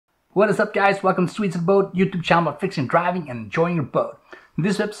What is up, guys? Welcome to Sweets of the Boat YouTube channel about fixing, driving, and enjoying your boat. In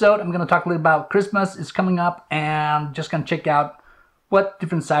this episode, I'm going to talk a little about Christmas is coming up and just going to check out what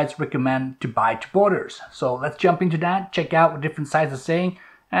different sites recommend to buy to boaters. So let's jump into that, check out what different sites are saying,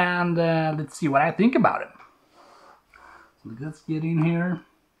 and let's see what I think about it. So let's get in here.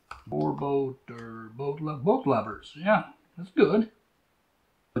 Boat lovers. Yeah, that's good.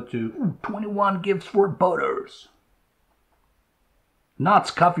 Go to 21 gifts for boaters.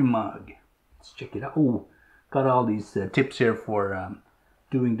 Knott's coffee mug. Let's check it out. Oh, got all these tips here for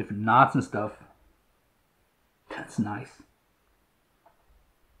doing different knots and stuff. That's nice.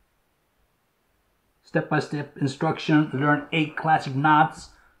 Step-by-step instruction. Learn 8 classic knots.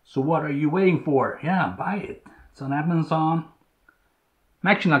 So what are you waiting for? Yeah, buy it. It's on Amazon.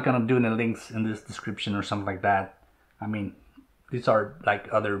 I'm actually not gonna do any links in this description or something like that. I mean, these are like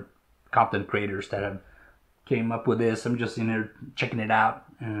other content creators that have came up with this. I'm just in here checking it out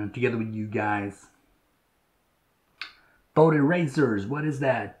together with you guys. Boat erasers. What is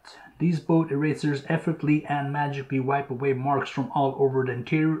that? These boat erasers effortlessly and magically wipe away marks from all over the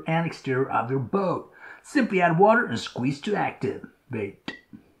interior and exterior of your boat. Simply add water and squeeze to activate.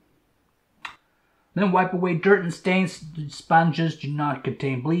 Then wipe away dirt and stains. Sponges do not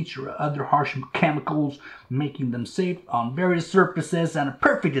contain bleach or other harsh chemicals, making them safe on various surfaces and a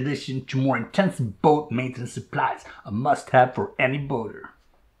perfect addition to more intensive boat maintenance supplies. A must-have for any boater.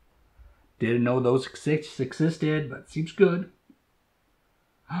 Didn't know those existed, but seems good.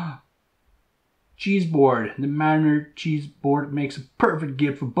 Cheese board. The Mariner cheese board makes a perfect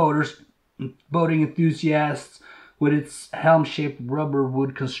gift for boaters, boating enthusiasts. With its helm-shaped rubber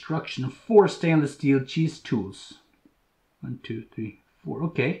wood construction, 4 stainless steel cheese tools. 1, 2, 3, 4.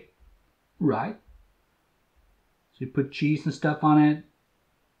 Okay, right. So you put cheese and stuff on it,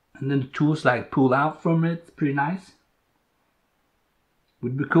 and then the tools like pull out from it. It's pretty nice.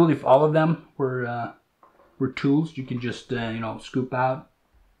 Would be cool if all of them were tools. You can just scoop out.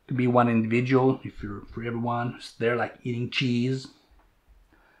 Could be one individual if you're for everyone. It's there like eating cheese.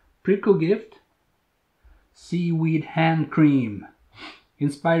 Pretty cool gift. Seaweed hand cream.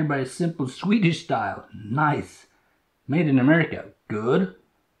 Inspired by a simple Swedish style. Nice. Made in America. Good.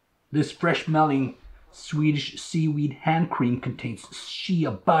 This fresh smelling Swedish seaweed hand cream contains shea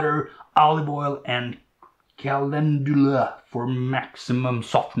butter, olive oil, and calendula for maximum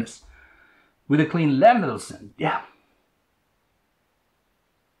softness. With a clean lemon scent. Yeah.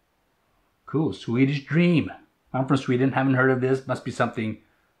 Cool. Swedish Dream. I'm from Sweden. Haven't heard of this. Must be something,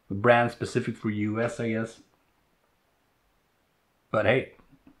 a brand specific for US, I guess. But hey,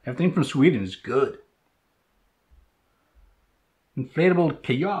 everything from Sweden is good. Inflatable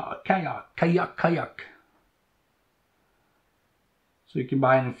kayak. So you can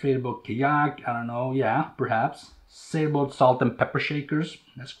buy an inflatable kayak. I don't know, yeah, perhaps. Sailboat salt and pepper shakers.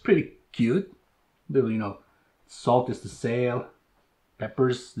 That's pretty cute. Little, salt is the sail,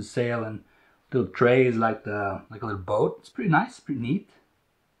 peppers the sail, and little tray is like a little boat. It's pretty nice, pretty neat.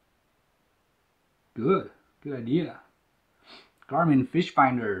 Good idea. Garmin fish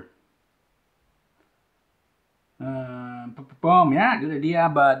finder. Yeah, good idea,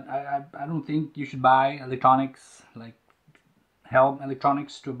 but I don't think you should buy electronics, like helm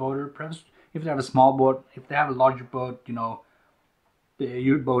electronics to a boater. Perhaps if they have a small boat. If they have a larger boat,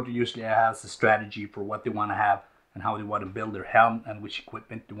 your boat usually has a strategy for what they want to have and how they want to build their helm and which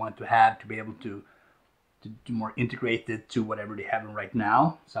equipment they want to have to be able to more integrate it to whatever they have right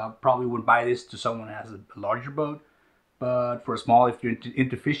now. So I probably wouldn't buy this to someone who has a larger boat. But for a small, if you're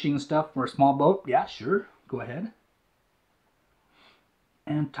into fishing and stuff for a small boat, yeah, sure, go ahead.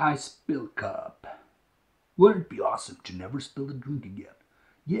 Anti-spill cup. Wouldn't it be awesome to never spill a drink again?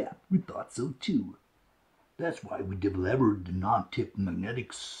 Yeah, we thought so too. That's why we developed the non-tip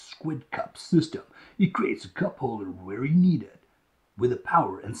magnetic squid cup system. It creates a cup holder where you need it, with the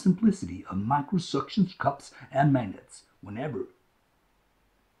power and simplicity of micro-suction cups and magnets. Whether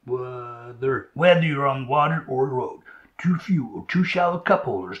you're on water or road, too few or too shallow cup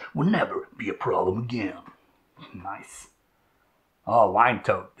holders will never be a problem again. Nice. Oh, wine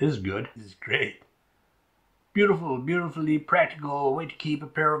tote. This is good. This is great. Beautifully practical way to keep a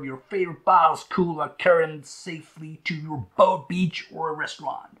pair of your favorite bottles cool while carrying safely to your boat, beach, or a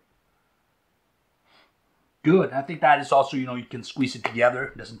restaurant. Good. I think that is also, you can squeeze it together.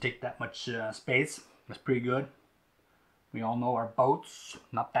 It doesn't take that much space. That's pretty good. We all know our boats,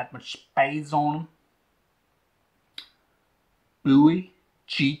 not that much space on them. Buoy,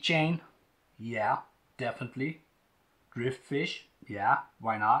 cheat chain, yeah, definitely. Drift fish, yeah,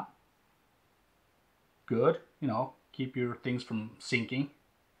 why not? Good, keep your things from sinking.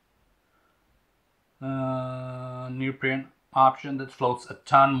 Neoprene option that floats a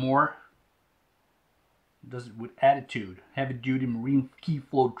ton more. Does it with attitude. Heavy duty marine key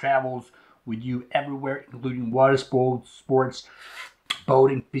float travels with you everywhere, including water sports,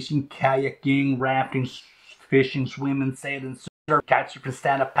 boating, fishing, kayaking, rafting, fishing, swimming, sailing, surfing, kite surfing,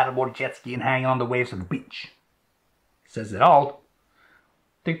 stand-up paddleboard, jet ski, and hanging on the waves of the beach. Says it all.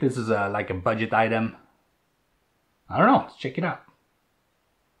 I think this is like a budget item. I don't know. Let's check it out.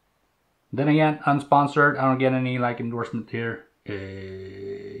 Then again, unsponsored. I don't get any like endorsement here.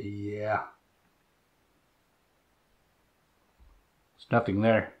 Yeah. There's nothing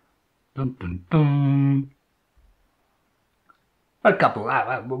there. Dun, dun, dun. A couple.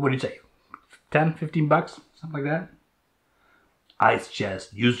 What do you say? 10, 15 bucks? Something like that. Ice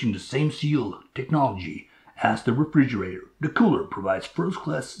chest using the same seal technology as the refrigerator. The cooler provides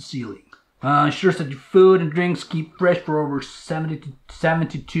first-class sealing. Ensures that your food and drinks keep fresh for over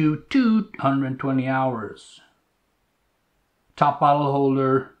 72 to 120 hours. Top bottle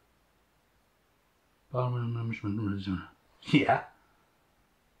holder. Yeah.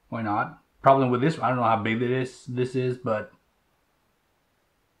 Why not? Problem with this, I don't know how big this is, but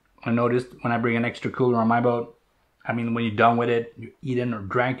I noticed when I bring an extra cooler on my boat, I mean, when you're done with it, you eaten or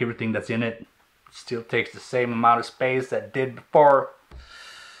drank everything that's in it, still takes the same amount of space that it did before.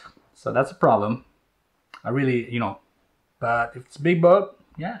 So that's a problem. I really, but if it's a big boat,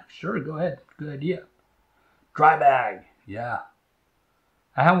 yeah, sure, go ahead. Good idea. Dry bag, yeah.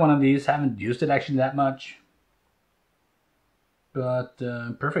 I have one of these, haven't used it actually that much. But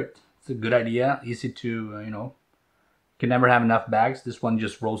perfect. It's a good idea, easy to, can never have enough bags. This one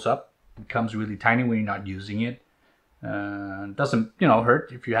just rolls up. It becomes really tiny when you're not using it. Doesn't,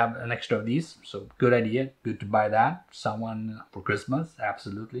 hurt if you have an extra of these. So good idea. Good to buy that. Someone for Christmas.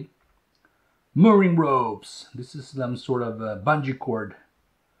 Absolutely. Mooring ropes. This is some sort of a bungee cord.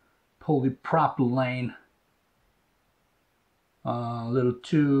 Polypropylene.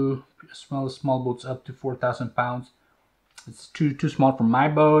 Little small boats up to 4,000 pounds. It's too small for my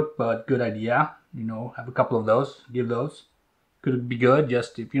boat, but good idea. Have a couple of those. Give those. Could be good.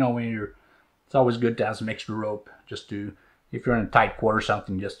 Just if when you're. It's always good to have some extra rope, just to if you're in a tight quarter or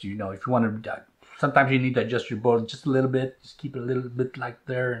something. Just if you want to. Sometimes you need to adjust your boat just a little bit. Just keep it a little bit like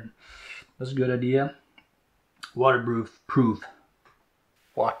there, and that's a good idea. Waterproof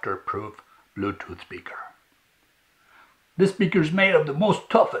Bluetooth speaker. This speaker is made of the most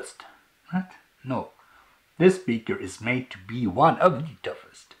toughest. What? No. This speaker is made to be one of the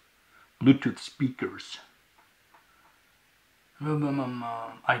toughest Bluetooth speakers.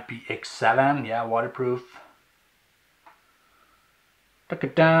 IPX7, yeah, waterproof. Tuck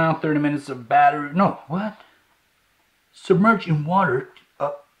it down, 30 minutes of battery. No, what? Submerge in water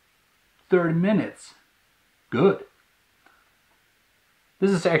up 30 minutes. Good.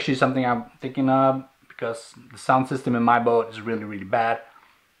 This is actually something I'm thinking of because the sound system in my boat is really, really bad.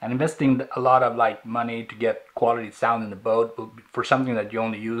 And investing a lot of money to get quality sound in the boat for something that you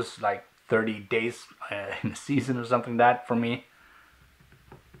only use 30 days in a season or something, that for me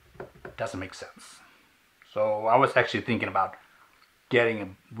doesn't make sense. So I was actually thinking about getting a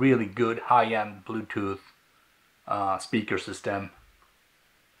really good high-end Bluetooth speaker system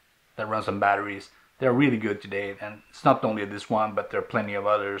that runs on batteries. They're really good today, and it's not only this one, but there are plenty of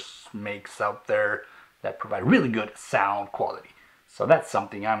others makes out there that provide really good sound quality. So that's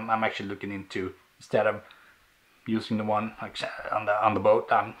something I'm actually looking into instead of using the one on the boat.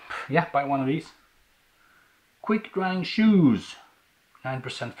 Buy one of these. Quick drying shoes,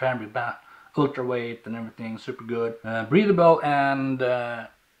 9% fabric, ultra weight and everything, super good, breathable, and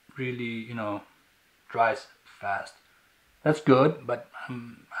really dries fast. That's good, but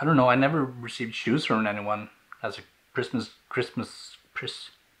I don't know. I never received shoes from anyone as a Christmas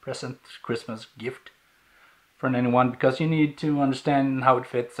gift from anyone, because you need to understand how it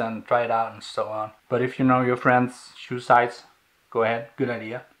fits and try it out and so on. But if you know your friend's shoe size, go ahead. Good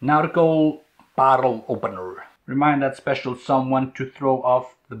idea. Nautical bottle opener. Remind that special someone to throw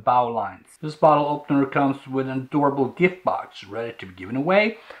off the bow lines. This bottle opener comes with an adorable gift box ready to be given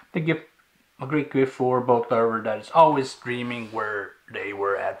away. A great gift for a boat lover that is always dreaming where they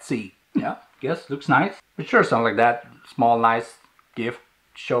were at sea. Yeah, guess looks nice. It sure sounds like that. Small, nice gift.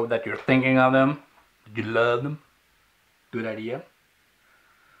 Show that you're thinking of them. You love them. Good idea.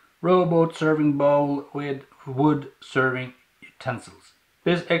 Rowboat serving bowl with wood serving utensils.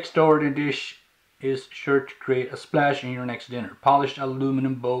 This extraordinary dish is sure to create a splash in your next dinner. Polished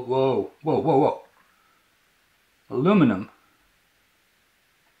aluminum bowl. Whoa, whoa, whoa, whoa. Aluminum.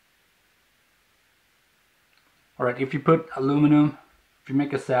 Alright, if you put aluminum, if you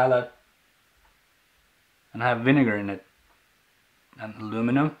make a salad and have vinegar in it and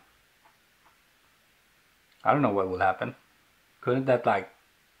aluminum, I don't know what will happen. Couldn't that like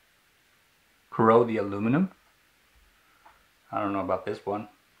corrode the aluminum? I don't know about this one,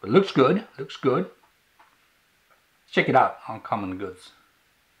 but it looks good. Looks good. Check it out on Common Goods.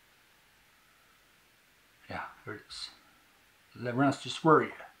 Yeah, here it is. Leverance just for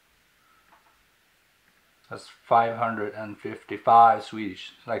you. That's 555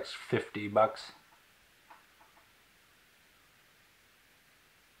 Swedish, like 50 bucks.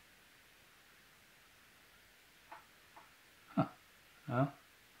 Huh. Yeah.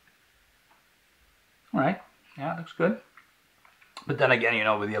 Alright, yeah, looks good. But then again, you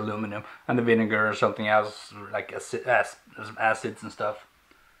know, with the aluminum and the vinegar or something else, like acids and stuff,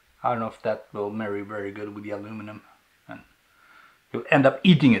 I don't know if that will marry very good with the aluminum. And you'll end up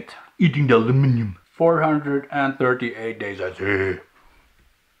eating it. Eating the aluminum. 438 days, I say.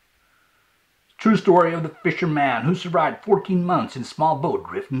 True story of the fisherman who survived 14 months in a small boat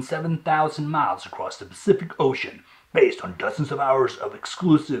drifting 7,000 miles across the Pacific Ocean, based on dozens of hours of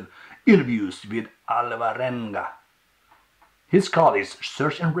exclusive interviews with Alvarenga. His colleagues,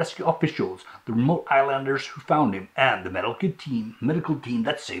 search and rescue officials, the remote islanders who found him, and the medical team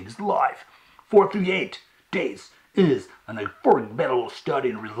that saved his life. 438 days is an unforgettable study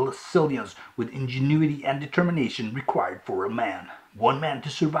in resilience with ingenuity and determination required for a man. One man to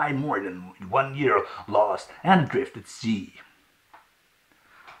survive more than 1 year lost and adrift at sea.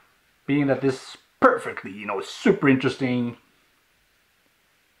 Being that this is perfectly, you know, super interesting.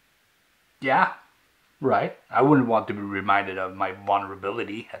 Yeah, right. I wouldn't want to be reminded of my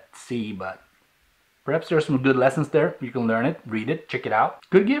vulnerability at sea, but perhaps there's some good lessons there. You can learn it, read it, check it out.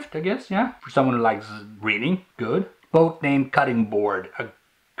 Good gift, I guess, yeah. For someone who likes reading, good. Boat named Cutting Board. A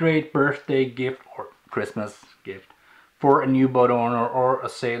great birthday gift or Christmas gift for a new boat owner or a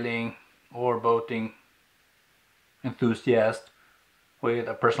sailing or boating enthusiast with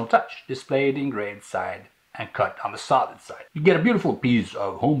a personal touch. Displayed engraved side and cut on the solid side. You get a beautiful piece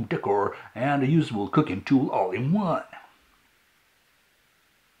of home decor and a usable cooking tool all in one.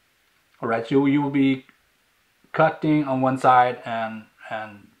 Alright, so you will be cutting on one side and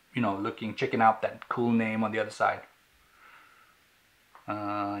you know, checking out that cool name on the other side.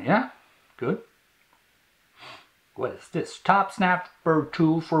 Yeah, good. What is this? Top snapper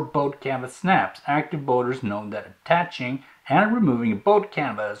tool for boat canvas snaps. Active boaters know that attaching and removing a boat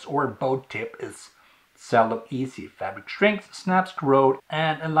canvas or a boat tip is seldom easy. Fabric shrinks, snaps corrode,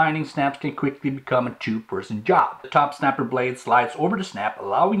 and aligning snaps can quickly become a two-person job. The top snapper blade slides over the snap,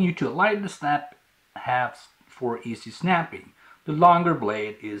 allowing you to align the snap halves for easy snapping. The longer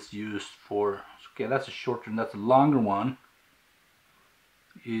blade is used for, okay, that's a shorter, that's a longer one.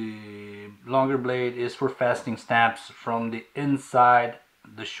 Longer blade is for fastening snaps from the inside,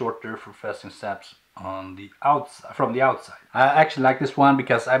 the shorter for fastening snaps on the outside, from the outside. I actually like this one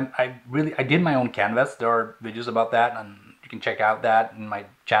because I did my own canvas. There are videos about that, and you can check out that in my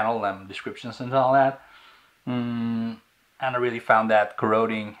channel and descriptions and all that. And I really found that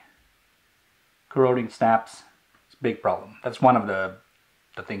corroding snaps is a big problem. That's one of the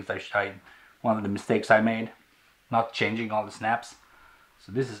things one of the mistakes I made, not changing all the snaps.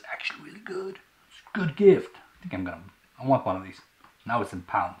 So this is actually really good. It's a good gift. I think I want one of these. Now it's in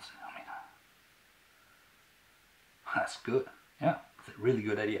pounds. I mean, that's good. Yeah, it's a really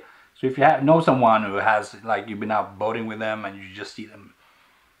good idea. So if you know someone who has, like, you've been out boating with them and you just see them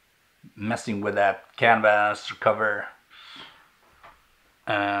messing with that canvas cover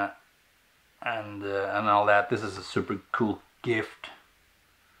and all that, this is a super cool gift.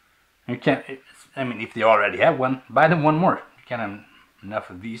 You can't. I mean, if they already have one, buy them one more. You can't have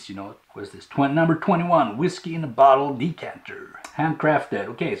enough of these, you know. What is this? Number 21, whiskey in a bottle decanter, handcrafted.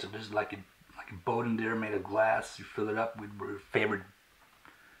 Okay, so there's like a boat in there made of glass. You fill it up with your favorite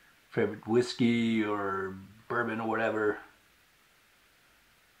whiskey or bourbon or whatever.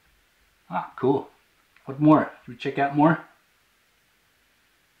 Ah, cool. What more? Should we check out more?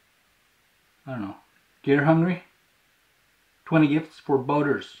 I don't know. Gear hungry? 20 gifts for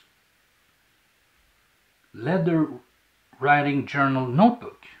boaters. Leather writing journal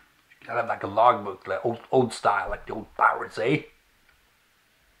notebook. You gotta have like a logbook, like old style, like the old pirates, eh?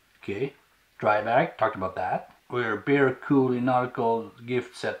 Okay. Dry bag, talked about that. We're beer cool nautical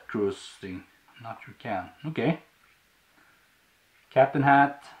gift set cruise thing. Not sure can. Okay. Captain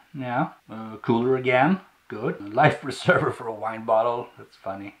hat, yeah. Cooler again, good. Life preserver for a wine bottle, that's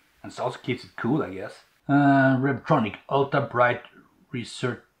funny. And it also keeps it cool, I guess. Reptronic Ultra Bright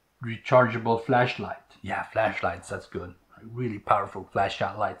rechargeable flashlight. Yeah, flashlights, that's good. Really powerful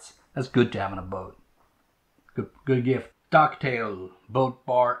flashlight lights. That's good to have on a boat. Good gift. Docktail, boat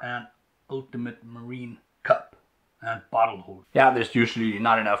bar, and ultimate marine cup. And bottle holder. Yeah, there's usually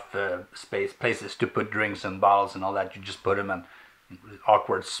not enough places to put drinks and bottles and all that. You just put them in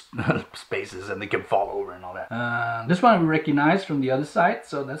awkward spaces and they can fall over and all that. This one we recognize from the other side,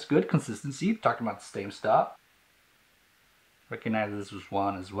 so that's good. Consistency, talking about the same stuff. Recognize this was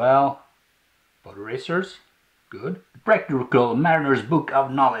one as well. Boat erasers, good. The Practical Mariner's Book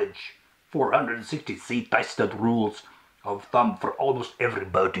of Knowledge. 460 tested rules of thumb for almost every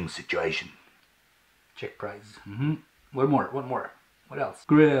boating situation. Check price. One more. What else?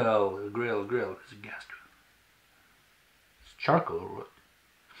 Grill. It's a gas grill. It's charcoal or what?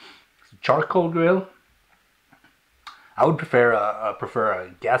 It's a charcoal grill. I would prefer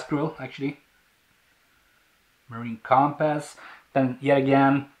a gas grill actually. Marine compass. Then yet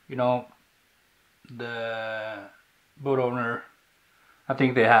again, you know, the boat owner, I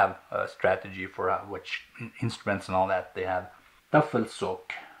think they have a strategy for which instruments and all that they have. Duffel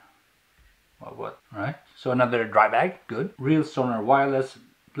sock. What? Right. So another dry bag. Good. Real sonar, wireless,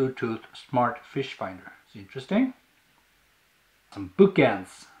 Bluetooth, smart fish finder. It's interesting. Some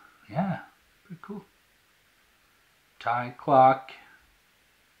bookends. Yeah, pretty cool. Time clock.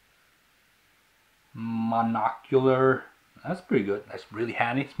 Monocular. That's pretty good. That's really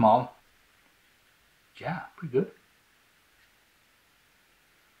handy. Small. Yeah, pretty good.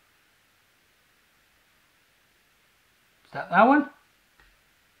 Is that one?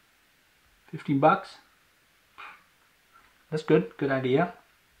 15 bucks. That's good. Good idea.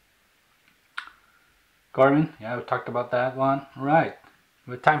 Garmin. Yeah, we talked about that one. All right.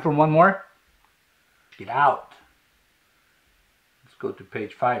 We have time for one more. Get out. Let's go to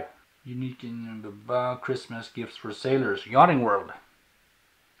page 5. Unique in the Christmas gifts for sailors. Yachting World.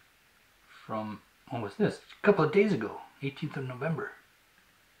 From, when was this? A couple of days ago. 18th of November.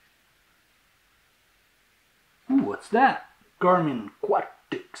 Ooh, what's that? Garmin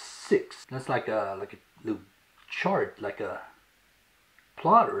Quatix 6. That's like a little chart, like a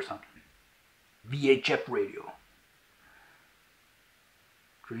plotter or something. VHF radio.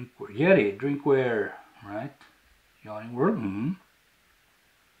 Drinkware. Yeti, drinkware. Right. Yachting World.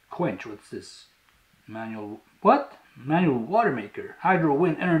 Quench, what's this? Manual, what? Manual water maker. Hydro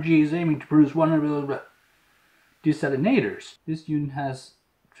wind energy is aiming to produce 100 desalinators. This unit has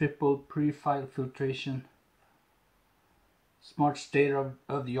triple pre-file filtration, smart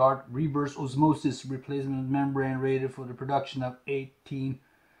state-of-the-art reverse osmosis replacement membrane rated for the production of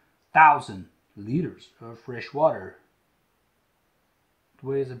 18,000 liters of fresh water. It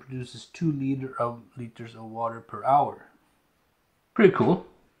weighs and produces 2 liters of water per hour. Pretty cool.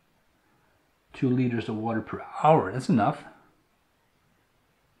 2 liters of water per hour, that's enough.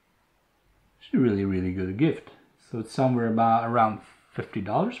 It's a really good gift. So it's somewhere about around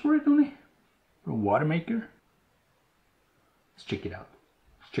 $50 for it only? For a water maker? Let's check it out.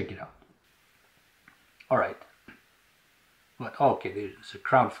 Alright. What? Oh, okay, there's a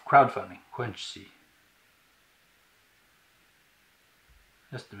crowdfunding. Quench C.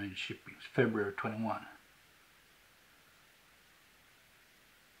 Estimated shipping is February 21.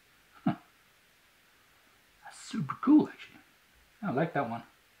 Super cool, actually. I like that one.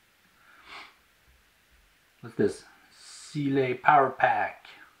 What's this? Sealay Power Pack.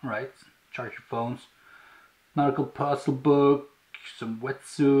 Alright, charge your phones. Nautical puzzle book. Some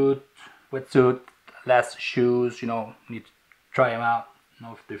wetsuit. Less shoes. You know, need to try them out.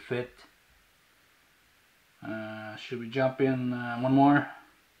 Know if they fit. Should we jump in one more?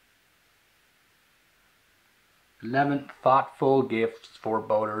 11 thoughtful gifts for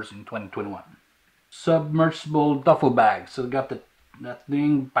boaters in 2021. Submersible duffel bag. So got that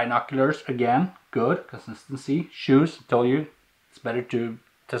thing, binoculars again, good consistency. Shoes, I told you it's better to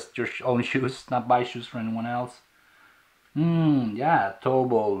test your own shoes, not buy shoes for anyone else. Yeah,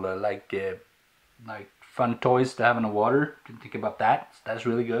 towable, like fun toys to have in the water. Didn't think about that. That's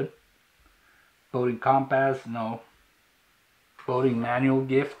really good. Boating compass, no. Boating manual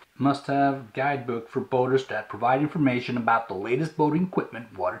gift. Must have guidebook for boaters that provide information about the latest boating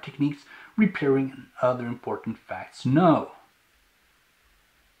equipment, water techniques, repairing, and other important facts. No.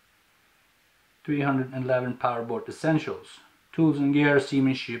 311 powerboat essentials. Tools and gear,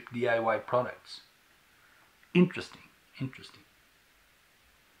 seamanship, DIY products. Interesting.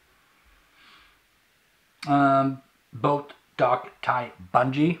 Boat dock tie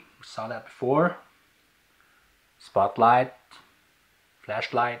bungee. We saw that before. Spotlight.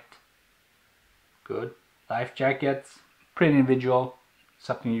 Flashlight. Good. Life jackets. Pretty individual.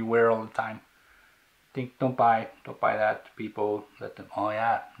 Something you wear all the time. Don't buy that. People let them. Oh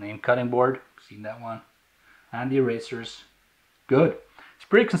yeah, name cutting board. Seen that one. And the erasers. Good. It's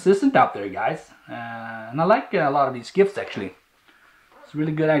pretty consistent out there, guys. And I like a lot of these gifts actually. It's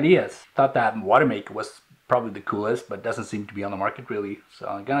really good ideas. Thought that water maker was probably the coolest, but doesn't seem to be on the market really. So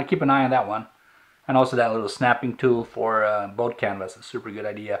I'm gonna keep an eye on that one. And also that little snapping tool for boat canvas, a super good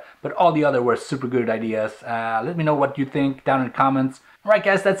idea. But all the other were super good ideas. Let me know what you think down in the comments. Alright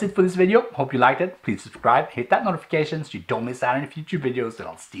guys, that's it for this video. Hope you liked it. Please subscribe, hit that notification so you don't miss out on any future videos, and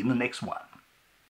I'll see you in the next one.